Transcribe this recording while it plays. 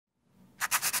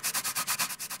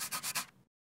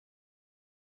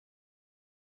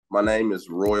My name is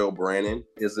Royal Brannon.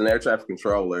 As an air traffic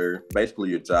controller, basically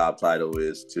your job title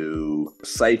is to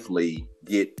safely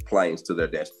get planes to their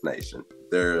destination.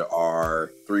 There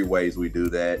are 3 ways we do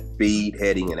that: speed,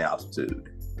 heading, and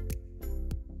altitude.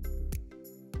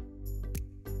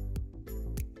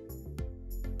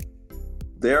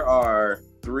 There are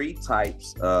 3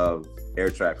 types of air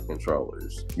traffic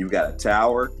controllers. You've got a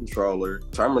tower controller,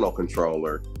 terminal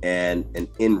controller, and an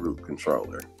en route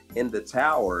controller. In the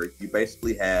tower, you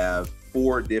basically have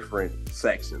 4 different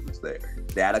sections there: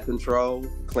 data control,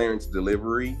 clearance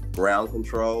delivery, ground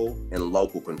control, and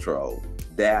local control.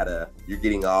 Data, you're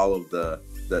getting all of the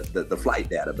flight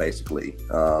data, basically.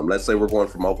 Let's say we're going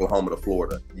from Oklahoma to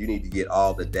Florida. You need to get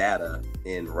all the data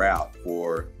en route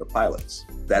for the pilots.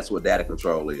 That's what data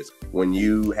control is. When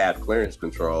you have clearance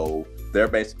control, they're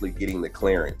basically getting the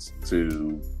clearance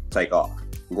to take off.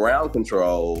 Ground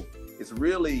control, it's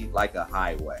really like a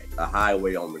highway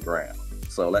on the ground.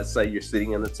 So let's say you're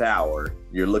sitting in the tower,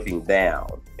 you're looking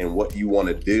down, and what you want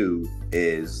to do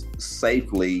is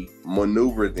safely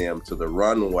maneuver them to the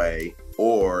runway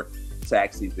or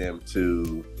taxi them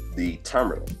to the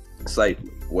terminal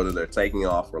safely, whether they're taking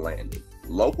off or landing.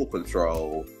 Local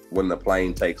control, when the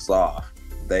plane takes off,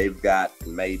 they've got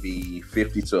maybe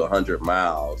 50 to 100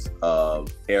 miles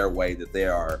of airway that they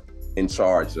are in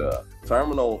charge of.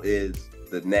 Terminal is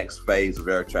the next phase of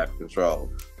air traffic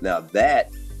control. Now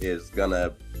that is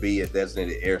gonna be a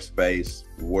designated airspace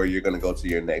where you're gonna go to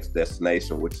your next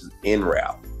destination, which is en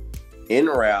route. En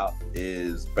route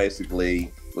is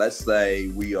basically, let's say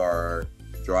we are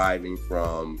driving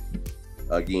from,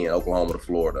 again, Oklahoma to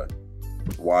Florida.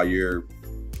 While you're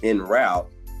en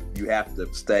route, you have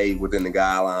to stay within the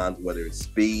guidelines, whether it's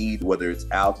speed, whether it's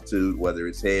altitude, whether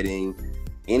it's heading.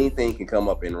 Anything can come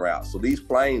up en route. So these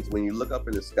planes, when you look up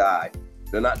in the sky,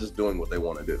 they're not just doing what they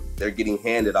want to do. They're getting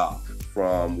handed off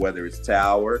from whether it's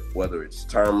tower, whether it's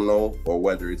terminal, or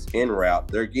whether it's en route.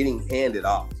 They're getting handed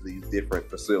off to these different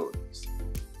facilities.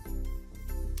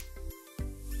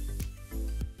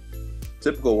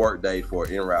 Typical work day for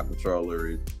an en route controller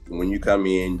is when you come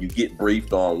in, you get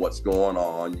briefed on what's going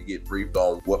on, you get briefed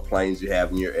on what planes you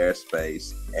have in your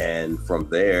airspace, and from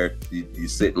there, you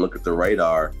sit and look at the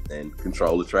radar and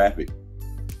control the traffic.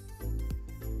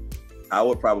 I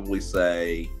would probably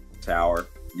say tower.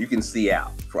 You can see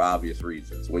out for obvious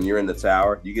reasons. When you're in the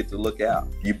tower, you get to look out.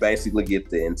 You basically get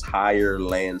the entire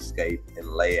landscape and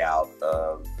layout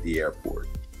of the airport.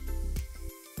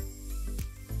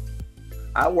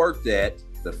 I worked at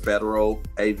the Federal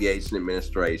Aviation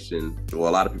Administration, well,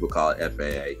 a lot of people call it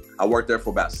FAA. I worked there for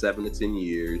about 7 to 10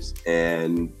 years,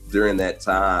 and during that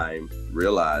time,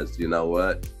 realized, you know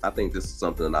what, I think this is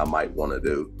something that I might want to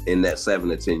do. In that 7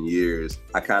 to 10 years,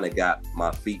 I kind of got my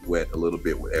feet wet a little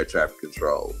bit with air traffic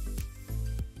control.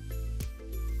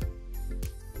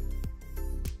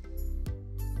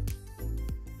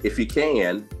 If you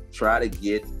can, try to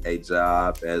get a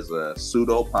job as a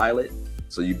pseudo pilot.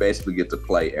 So you basically get to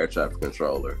play air traffic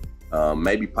controller.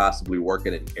 Maybe possibly work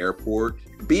at an airport.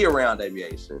 Be around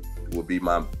aviation would be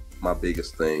my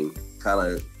biggest thing. Kind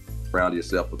of surround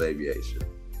yourself with aviation.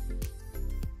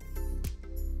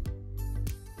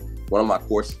 One of my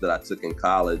courses that I took in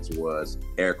college was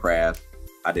aircraft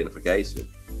identification.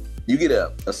 You get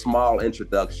a small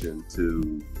introduction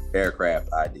to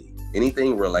aircraft ID.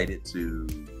 Anything related to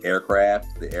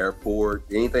aircraft, the airport,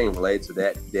 anything related to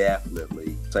that,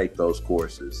 definitely take those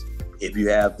courses. If you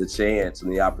have the chance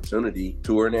and the opportunity,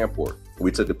 tour an airport.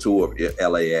 We took a tour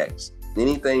of LAX.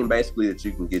 Anything basically that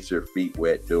you can get your feet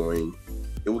wet doing,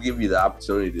 it will give you the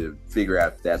opportunity to figure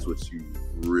out if that's what you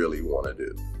really want to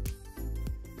do.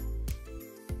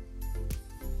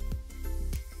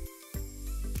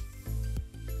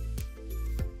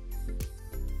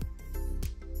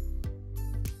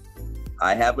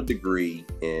 I have a degree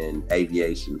in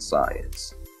aviation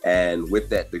science. And with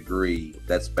that degree,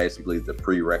 that's basically the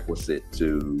prerequisite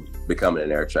to becoming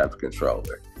an air traffic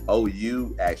controller.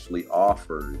 OU actually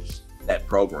offers that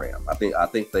program. I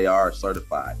think they are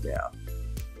certified now.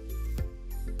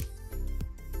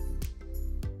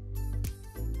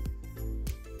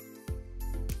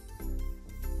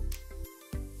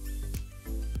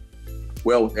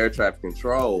 Well, with air traffic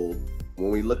control,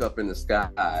 when we look up in the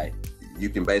sky, you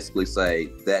can basically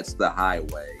say that's the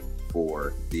highway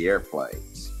for the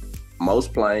airplanes.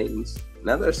 Most planes,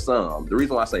 now there's some, the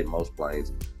reason why I say most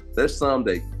planes, there's some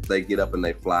that they get up and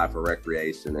they fly for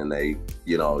recreation and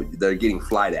they're getting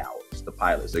flight hours. The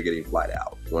pilots, they're getting flight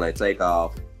hours. When they take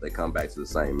off, they come back to the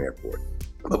same airport.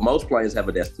 But most planes have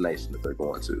a destination that they're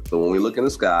going to. So when we look in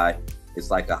the sky, It's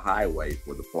like a highway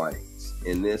for the planes.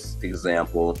 In this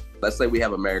example, let's say we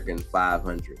have American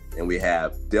 500 and we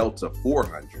have Delta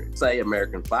 400. Say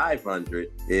American 500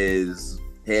 is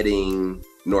heading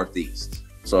northeast.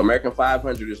 So American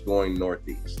 500 is going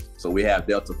northeast. So we have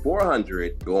Delta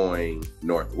 400 going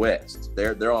northwest.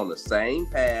 They're on the same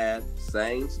path,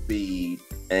 same speed,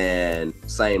 and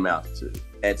same altitude.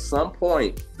 At some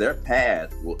point, their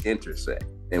path will intersect.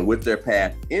 And with their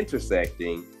path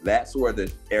intersecting, that's where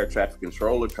the air traffic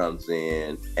controller comes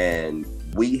in, and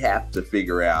we have to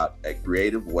figure out a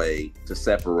creative way to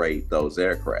separate those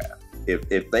aircraft.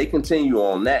 If they continue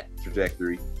on that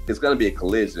trajectory, it's going to be a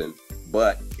collision.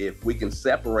 But if we can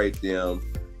separate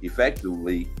them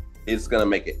effectively, it's going to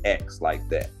make an X like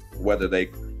that.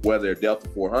 Whether Delta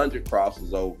 400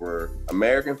 crosses over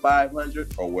American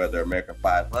 500 or whether American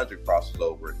 500 crosses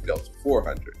over Delta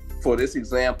 400. For this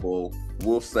example,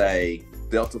 we'll say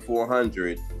Delta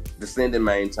 400 descend and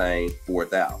maintain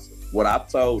 4,000. What I've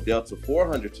told Delta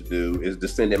 400 to do is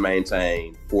descend and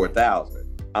maintain 4,000.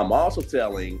 I'm also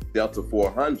telling Delta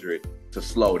 400 to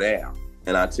slow down.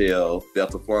 And I tell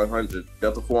Delta 400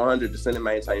 descend and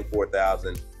maintain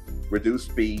 4,000, reduce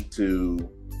speed to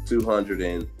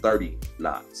 230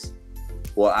 knots.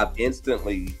 Well, I've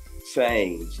instantly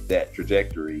changed that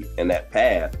trajectory and that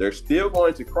path. They're still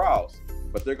going to cross,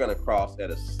 but they're going to cross at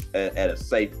a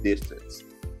safe distance.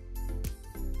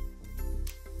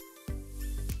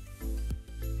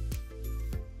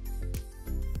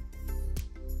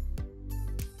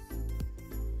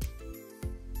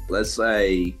 Let's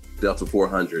say Delta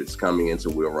 400 is coming into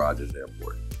Will Rogers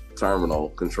Airport. Terminal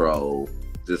control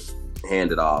just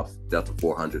handed off Delta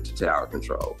 400 to tower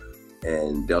control.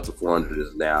 And Delta 400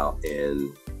 is now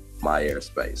in my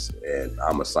airspace, and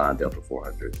I'm assigned Delta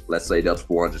 400. Let's say Delta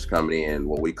 400 is coming in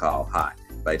what we call hot.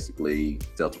 Basically,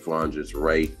 Delta 400's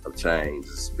rate of change,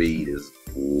 the speed is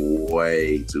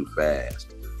way too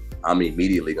fast. I'm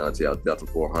immediately going to tell Delta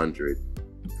 400,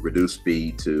 reduce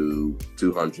speed to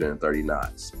 230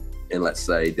 knots. And let's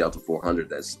say Delta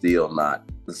 400, it's still not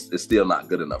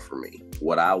good enough for me.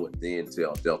 What I would then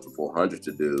tell Delta 400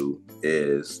 to do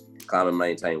is climb and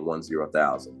maintain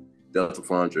 10,000. Delta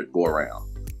 400, go around.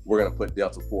 We're going to put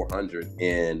Delta 400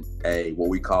 in what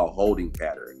we call holding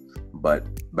pattern. But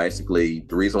basically,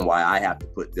 the reason why I have to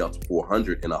put Delta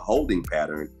 400 in a holding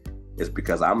pattern is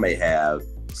because I may have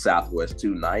Southwest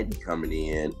 290 coming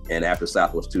in, and after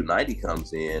Southwest 290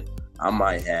 comes in, I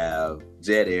might have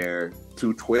Jet Air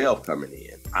 212 coming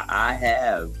in. I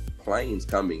have planes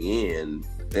coming in,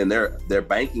 and they're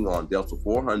banking on Delta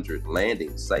 400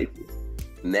 landing safely.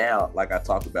 Now, like I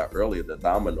talked about earlier, the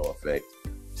domino effect,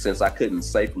 since I couldn't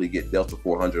safely get Delta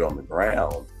 400 on the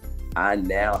ground, I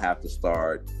now have to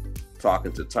start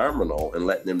talking to terminal and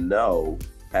letting them know,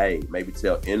 hey, maybe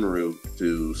tell en route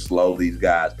to slow these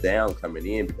guys down coming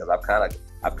in, because I've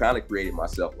kind of created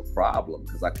myself a problem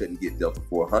because I couldn't get Delta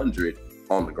 400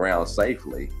 on the ground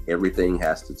safely. Everything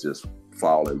has to just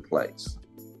fall in place.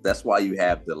 That's why you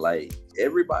have delays.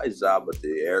 Everybody's job at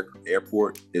the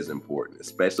airport is important,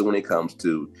 especially when it comes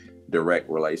to direct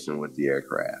relation with the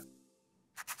aircraft.